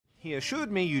He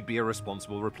assured me you'd be a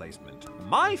responsible replacement.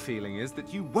 My feeling is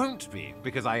that you won't be,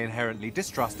 because I inherently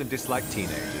distrust and dislike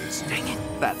teenagers. Dang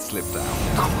it. That slipped out.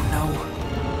 Oh,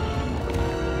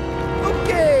 no.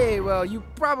 Okay, well, you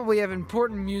probably have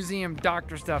important museum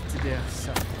doctor stuff to do,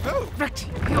 so... Oh!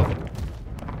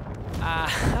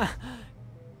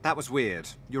 That was weird.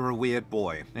 You're a weird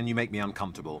boy, and you make me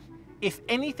uncomfortable. If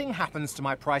anything happens to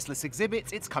my priceless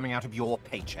exhibits, it's coming out of your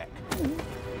paycheck.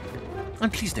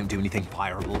 And please don't do anything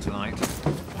fireable tonight.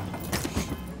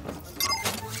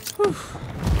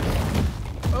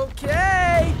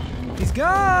 Okay, he's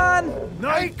gone.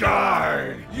 Night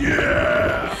guard!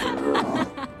 Yeah!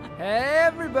 Hey,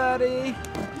 everybody.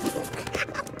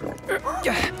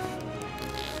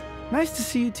 Nice to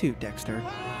see you too, Dexter.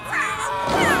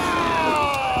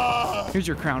 Here's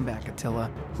your crown back,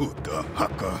 Attila. Hoota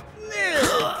hucka.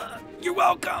 You're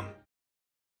welcome.